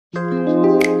Hi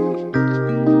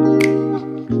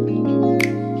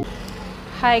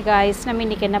guys, நம்ம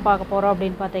இன்னைக்கு என்ன பார்க்க போறோம்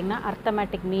அப்படினு பாத்தீங்கன்னா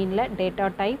arithmetic meanல data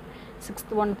type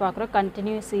 6th one பார்க்கறோம்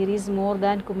continuous series more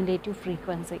than cumulative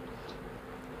frequency.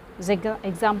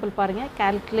 Example பாருங்க,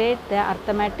 calculate the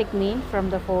arithmetic mean from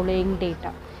the following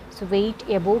data. So weight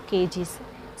above kgs.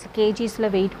 So kgsல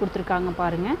weight கொடுத்திருக்காங்க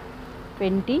பாருங்க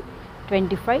 20,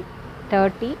 25,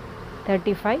 30,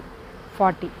 35,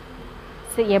 40.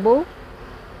 So above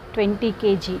 20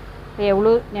 kg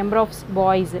எவ்வளவு number of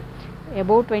boys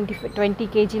above 20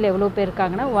 kg ல எவ்வளவு பேர்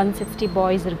இருக்காங்கன்னா 160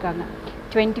 boys இருக்காங்க.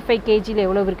 25 kg ல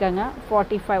எவ்வளவு இருக்காங்க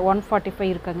 145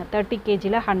 இருக்காங்க. 30 kg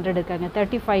ல 100 இருக்காங்க.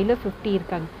 35 ல 50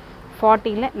 இருக்காங்க.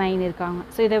 40 ல 9 இருக்காங்க.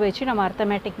 சோ இத வச்சு நம்ம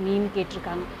arithmetic mean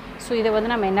கேட்டிருக்காங்க. சோ இத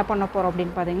வந்து நம்ம என்ன பண்ண போறோம்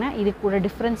அப்படினு பாத்தீங்கன்னா இது கூட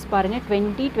டிஃபரன்ஸ் பாருங்க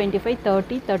 20 25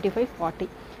 30 35 40.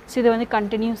 சோ இது வந்து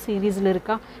கண்டினியூஸ் சீரிஸ்ல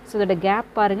இருக்கா. சோ இதோட கேப்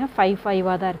பாருங்க 5 5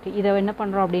 ஆ தான் இருக்கு. இத என்ன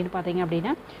பண்றோம் அப்படினு பாத்தீங்க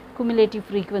அப்படினா cumulative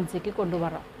frequency க்கு கொண்டு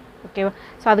வரோம். ஓகேவா.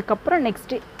 சோ அதுக்கு அப்புறம்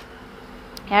நெக்ஸ்ட்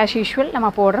as usual நம்ம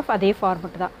போடுற அதே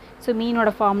ஃபார்முலா தான். சோ மீனோட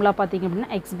ஃபார்முலா பாத்தீங்க அப்படினா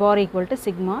x bar equal to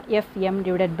sigma fm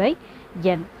divided by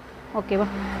n. ஓகேவா.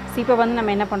 சோ இப்போ வந்து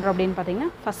நம்ம என்ன பண்றோம் அப்படினு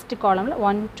பாத்தீங்கன்னா ஃபர்ஸ்ட் காலம்ல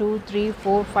 1 2 3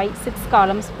 4 5 6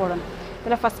 காலம்ஸ் போடணும்.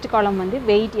 இதல ஃபர்ஸ்ட் காலம் வந்து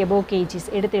weight above kgs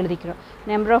எடுத்து எழுதிக்கிறோம்.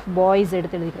 number of boys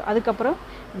எடுத்து எழுதிக்கிறோம். அதுக்கு அப்புறம்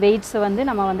weights வந்து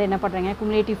நம்ம வந்து என்ன பண்றோங்க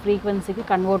cumulative frequency க்கு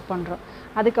கன்வர்ட் பண்றோம்.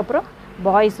 அதுக்கு அப்புறம்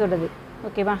boys ஓடது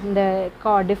ஓகேவா. இந்த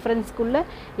டிஃபரன்ஸ் குள்ள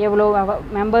எவ்வளவு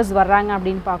மெம்பர்ஸ் வர்றாங்க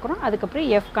அப்படினு பார்க்கறோம். அதுக்கு அப்புறம்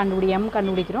f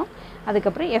கண்டுபிடிக்கிறோம். அதுக்கு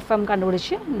அப்புறம் fm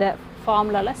கண்டுபிடிச்சு இந்த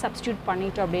ஃபார்முலால சப்ஸ்டிட்யூட்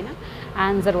பண்ணிட்டோம் அப்படினா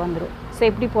ஆன்சர் வந்துரும். சோ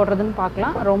எப்படி போடுறதுன்னு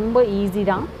பார்க்கலாம். ரொம்ப ஈஸி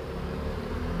தான்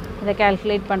இத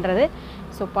கால்குலேட் பண்றது.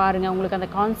 சோ பாருங்க உங்களுக்கு அந்த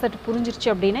கான்செப்ட் புரிஞ்சிருச்சு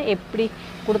அப்படினா எப்படி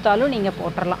கொடுத்தாலும் நீங்க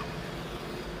போட்றலாம்.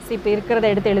 சோ இப்போ இருக்குறத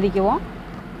எடுத்து எழுதிக்குவோம்.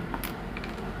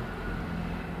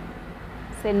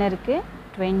 சோ என்ன இருக்கு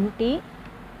 20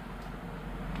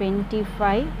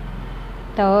 25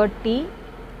 30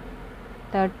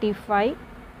 35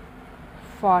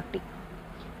 40.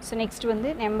 So next வந்து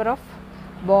number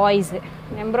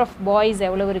of boys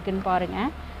எவ்வளவு இருக்குன்னு பாருங்க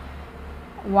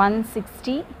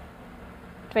 160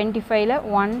 25 ல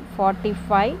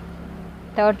 145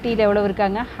 30 ல எவ்வளவு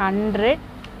இருக்காங்க 100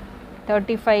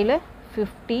 35 ல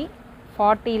 50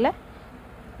 40 ல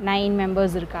 9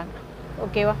 members இருக்காங்க.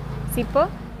 ஓகேவா. இப்போ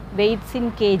weights in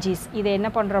kgs இத என்ன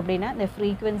பண்றோம் அப்படினா இந்த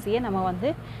frequency நம்ம வந்து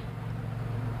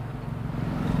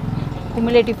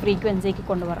cumulative frequency க்கு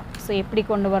கொண்டு வரோம். சோ எப்படி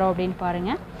கொண்டு வரோம் அப்படினு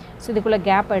பாருங்க. சோ இதுக்குள்ள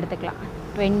கேப் எடுத்துக்கலாம்.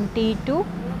 20 to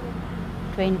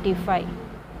 25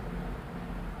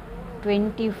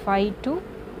 25 to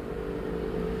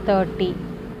 30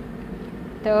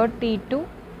 30 to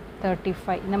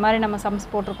 35 இந்த மாதிரி நம்ம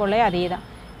சம்ஸ் போட்டுறோம்ல அதேதான்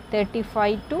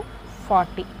 35 to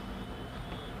 40.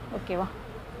 ஓகேவா.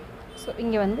 சோ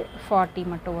இங்க வந்து 40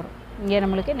 மட்டும் வரும். இங்க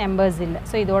நமக்கு நம்பர்ஸ் இல்ல.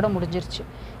 சோ இதோட முடிஞ்சிருச்சு.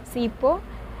 சோ இப்போ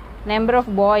number of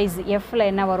boys f ல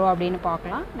என்ன வரும் அப்படினு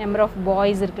பார்க்கலாம். number of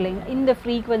boys இருக்குல இந்த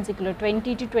frequency குள்ள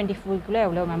 20 to 24 குள்ள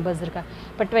எவ்வளவு மெம்பர்ஸ் இருக்காங்க.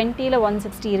 இப்ப 20 ல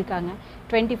 160 இருக்காங்க.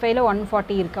 25 ல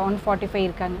 140 இருக்கா 145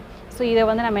 இருக்காங்க. சோ இத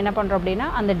வந்து நம்ம என்ன பண்றோம் அப்படினா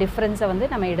அந்த டிஃபரன்ஸை வந்து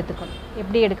நம்ம எடுத்துக்கணும்.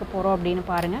 எப்படி எடுக்க போறோம் அப்படினு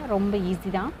பாருங்க. ரொம்ப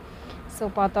ஈஸி தான். சோ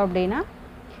பார்த்தோம் அப்படினா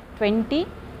 20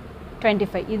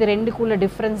 25 இது ரெண்டுக்குள்ள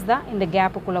டிஃபரன்ஸ் தான் இந்த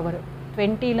கேப்புக்குள்ள வரும்.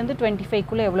 20 ல இருந்து 25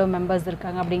 குள்ள எவ்வளவு மெம்பர்ஸ்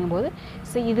இருக்காங்க அப்படிங்கும்போது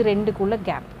சோ இது ரெண்டுக்குள்ள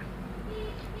கேப்.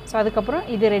 சோ அதுக்கு அப்புறம்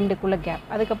இது ரெண்டுக்குள்ள கேப்.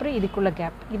 அதுக்கு அப்புறம் இதுக்குள்ள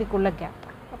கேப்.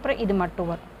 அப்புறம் இது மட்டும்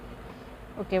வரும்.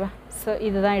 ஓகேவா. சோ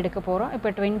இதுதான் எடுக்க போறோம். இப்போ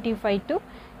 25 டு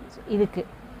இதுக்கு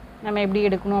நம்ம எப்படி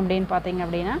எடுக்கணும் அப்படினு பாத்தீங்க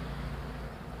அப்படினா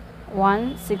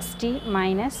 160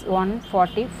 minus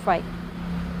 145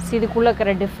 சோ இதுக்குள்ள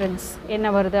இருக்கிற டிஃபரன்ஸ் என்ன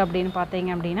வருது அப்படினு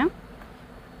பாத்தீங்க அப்படினா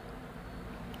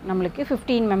நமக்கு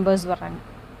 15 மெம்பர்ஸ் வராங்க.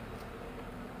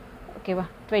 ஓகேவா.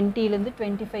 20 ல இருந்து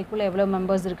 25 குள்ள எவ்வளவு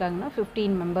மெம்பர்ஸ் இருக்காங்கன்னா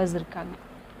 15 மெம்பர்ஸ் இருக்காங்க.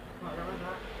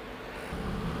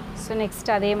 சோ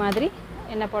நெக்ஸ்ட் அதே மாதிரி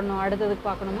என்ன பண்ணனும் அடுத்ததுக்கு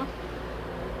பார்க்கணுமா.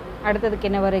 அடுத்ததுக்கு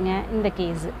என்ன வருங்க இந்த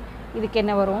கேஸ். இதுக்கு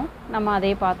என்ன வரும் நம்ம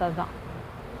அதே பார்த்ததுதான்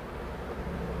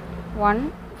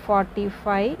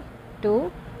 145 to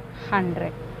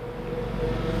 100.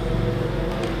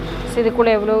 சோ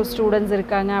இதுக்குள்ள எவ்வளவு ஸ்டூடண்ட்ஸ்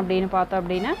இருக்காங்க அப்படினு பார்த்தோம்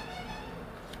அப்படினா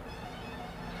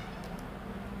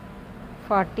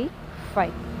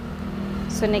 45.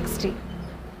 So next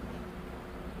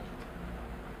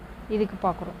இதுக்கு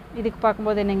பார்க்குறோம். இதுக்கு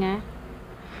பார்க்கும்போது என்னங்க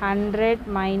 100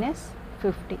 minus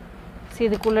 50. சோ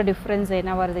இதுக்குள்ள டிஃபரன்ஸ்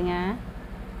என்ன வருதுங்க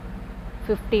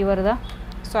 50 வருதா.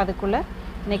 சோ அதுக்குள்ள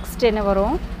நெக்ஸ்ட் என்ன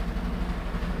வரும்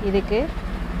இதுக்கு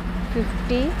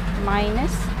 50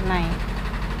 minus 9.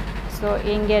 சோ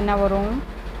இங்க என்ன வரும்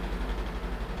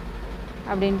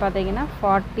அப்படினு பாத்தீங்கன்னா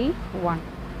 41.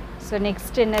 சோ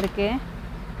நெக்ஸ்ட் என்ன இருக்கு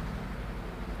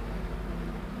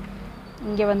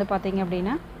இங்கே வந்து பார்த்தீங்க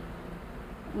அப்படின்னா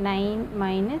 9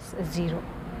 minus 0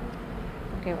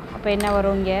 ஓகேவா அப்போ என்ன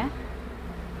வரும் இங்கே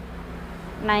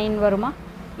 9 வருமா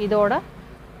இதோட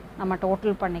நம்ம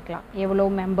டோட்டல் பண்ணிக்கலாம் எவ்வளோ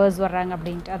மெம்பர்ஸ் வர்றாங்க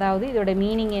அப்படின்ட்டு அதாவது இதோட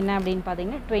மீனிங் என்ன அப்படின்னு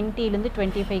பார்த்தீங்கன்னா 20லேருந்து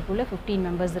 25க்குள்ளே 15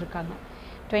 மெம்பர்ஸ் இருக்காங்க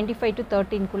 25 to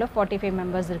 13க்குள்ளே 45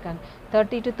 மெம்பர்ஸ் இருக்காங்க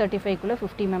 30 to 35க்குள்ளே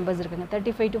 50 மெம்பர்ஸ் இருக்காங்க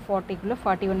 35 to 40க்குள்ளே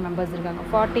 41 மெம்பர்ஸ் இருக்காங்க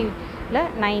 40ல்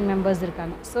 9 மெம்பர்ஸ்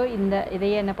இருக்காங்க ஸோ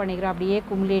இதையே என்ன பண்ணிக்கிறோம் அப்படியே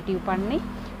குமுலேட்டிவ் பண்ணி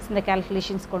இந்த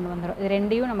கேல்குலேஷன்ஸ் கொண்டு வந்துடும் இது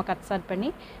ரெண்டையும் நம்ம கன்சல்ட் பண்ணி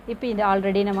இப்போ இது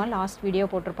ஆல்ரெடி நம்ம லாஸ்ட் வீடியோ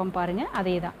போட்டிருப்போம் பாருங்கள்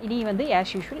அதே தான் இனி வந்து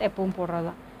ஆஸ் யூஷுவல் எப்பவும் போடுறது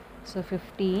தான் ஸோ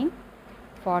 15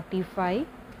 45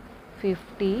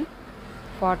 50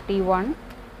 41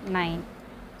 9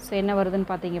 ஸோ என்ன வருதுன்னு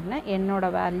பார்த்தீங்க அப்படின்னா என்னோட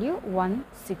வேல்யூ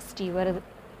 160 வருது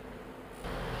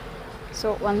ஸோ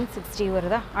 160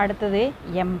 வருதா அடுத்தது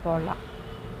எம் போடலாம்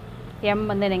எம்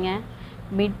வந்து என்னங்க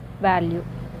மிட் வேல்யூ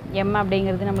எம்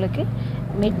அப்படிங்கிறது நம்மளுக்கு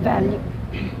மிட் வேல்யூ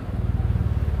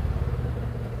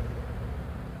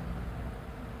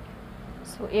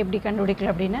ஸோ எப்படி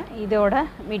கண்டுபிடிக்கலாம் அப்படின்னா இதோட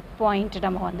மிட் பாயிண்ட்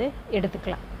நம்ம வந்து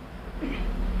எடுத்துக்கலாம்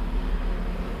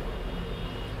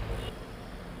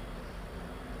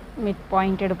மிட்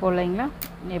பாயிண்ட் எடுப்போம் இல்லைங்களா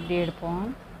எப்படி எடுப்போம்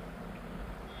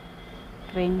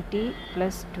 20 +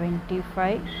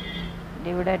 25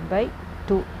 divided by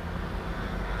 2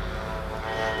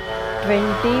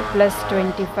 20 +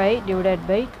 25 divided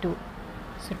by 2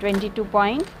 so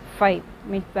 22.5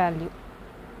 mid value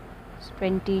so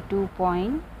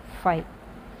 22.5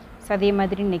 so அதே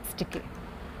மாதிரி நெக்ஸ்ட்டுக்கு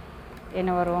என்ன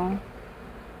வரும்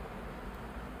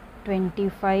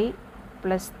 25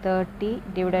 + 30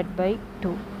 divided by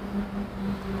 2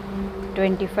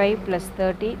 25 +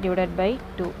 30 divided by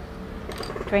 2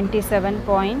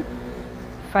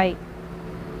 27.5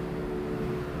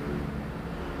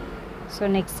 so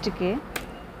நெக்ஸ்ட்டுக்கு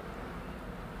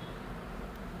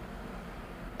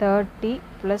 30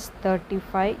 +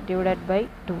 35 divided by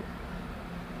 2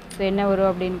 so என்ன வரும்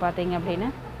அப்படின்னு பார்த்தீங்க அப்படின்னா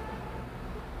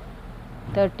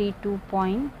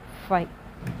 32.5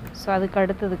 so அதுக்கு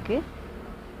அடுத்ததுக்கு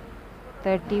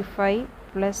 35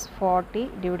 + 40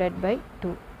 divided by 2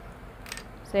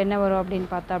 so என்ன வரும் அப்படின்னு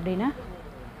பார்த்தா அப்படின்னா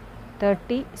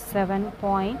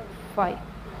 37.5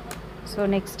 so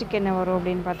நெக்ஸ்ட்டுக்கு என்ன வரும்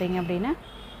அப்படின்னு பார்த்தீங்க அப்படின்னா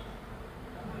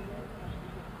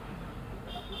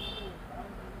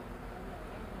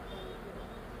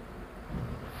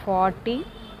 40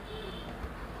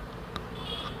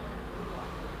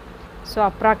 ஸோ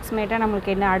அப்ராக்சிமேட்டாக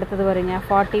நம்மளுக்கு என்ன அடுத்தது வருங்க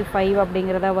 45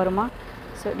 அப்படிங்கிறதா வருமா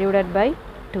ஸோ டிவைடட் பை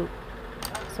 2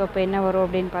 ஸோ இப்போ என்ன வரும்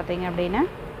அப்படின்னு பார்த்தீங்க அப்படின்னா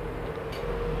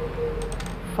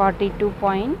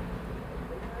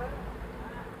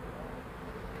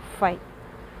 42.5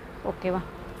 ஓகேவா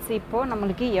ஸோ இப்போது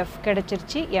நம்மளுக்கு எஃப்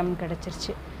கிடச்சிருச்சு எம்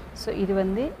கிடச்சிருச்சு ஸோ இது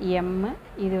வந்து எம்மு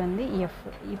இது வந்து எஃப்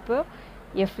இப்போ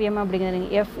எஃப்எம் அப்படிங்கிறது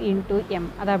எஃப் இன்ட்டு எம்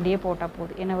அதை அப்படியே போட்டால்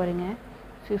போகுது என்ன வருங்க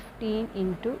 15 ×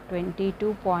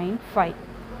 22.5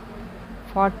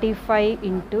 45 ×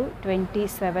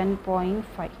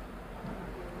 27.5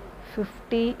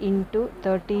 50 ×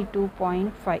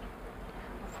 32.5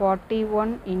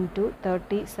 41 ×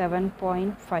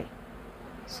 37.5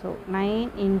 so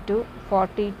 9 ×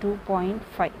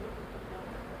 42.5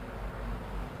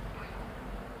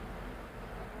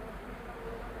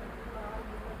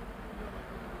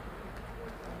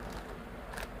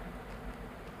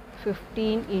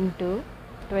 15 ×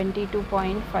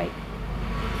 22.5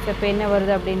 ஸோ இப்போ என்ன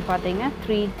வருது அப்படின்னு பார்த்தீங்கன்னா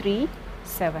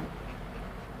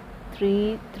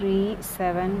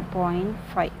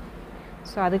 337.5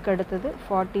 ஸோ அதுக்கு அடுத்தது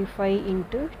 45 ×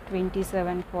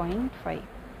 27.5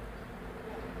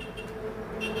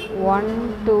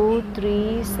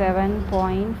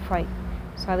 1237.5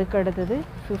 ஸோ அதுக்கு அடுத்தது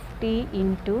 50 ×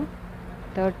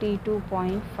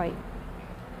 32.5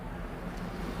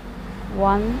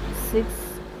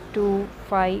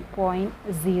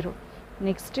 1625.0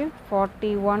 next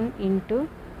 41 ×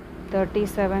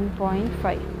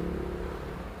 37.5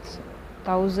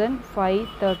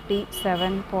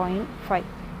 1537.5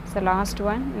 so last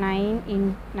one 9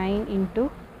 ×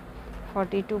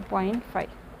 42.5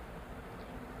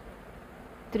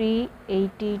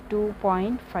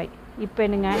 382.5 இப்போ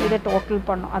என்னங்க இதை டோட்டல்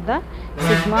பண்ணோம் அதான்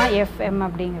சிக்மா எஃப்எம்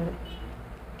அப்படிங்கிறது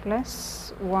ப்ளஸ்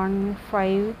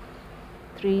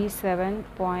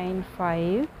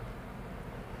 1537.5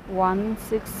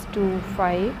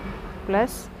 1625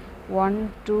 plus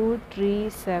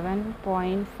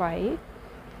 1237.5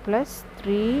 plus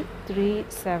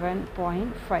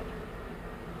 337.5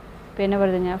 இப்போ என்ன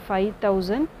வருதுங்க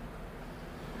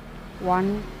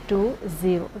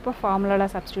 5120 இப்போ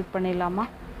ஃபார்முலாவில் சப்ஸ்டியூட் பண்ணிடலாமா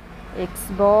x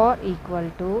bar equal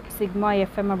to sigma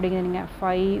fm அப்படிங்கிறதுங்க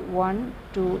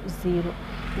 5120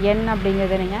 n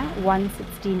அப்படிங்கிறது என்னங்க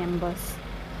 160 நம்பர்ஸ்.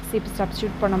 இப்போ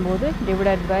சப்ஸ்டியூட் பண்ணும்போது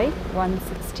டிவைடட் பை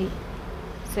 160.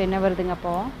 ஸோ என்ன வருதுங்க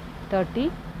அப்போ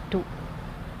 32.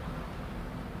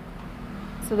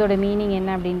 ஸோ இதோட மீனிங்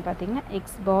என்ன அப்படின்னு பார்த்தீங்கன்னா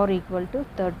x bar equal to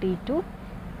 32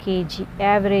 kg.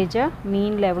 ஆவரேஜாக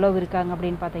மீனில் எவ்வளோ இருக்காங்க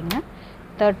அப்படின்னு பார்த்தீங்கன்னா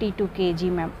 32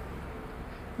 kg மேம்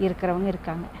இருக்கிறவங்க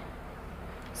இருக்காங்க.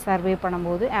 சர்வே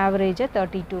பண்ணும்போது ஆவரேஜாக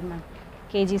 32 மேம்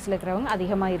கேஜிஸில் இருக்கிறவங்க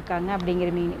அதிகமாக இருக்காங்க அப்படிங்கிற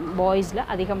மீனிங், பாய்ஸில்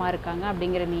அதிகமாக இருக்காங்க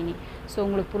அப்படிங்கிற மீனிங். ஸோ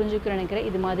உங்களுக்கு புரிஞ்சுக்கிறேன் நினைக்கிறேன்.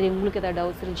 இது மாதிரி உங்களுக்கு ஏதாவது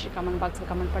டவுட்ஸ் இருந்துச்சு கமெண்ட் பாக்ஸில்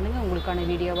கமெண்ட் பண்ணுங்கள். உங்களுக்கான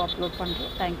வீடியோவை அப்லோட்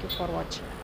பண்ணுறேன். தேங்க்யூ ஃபார் வாட்சிங்.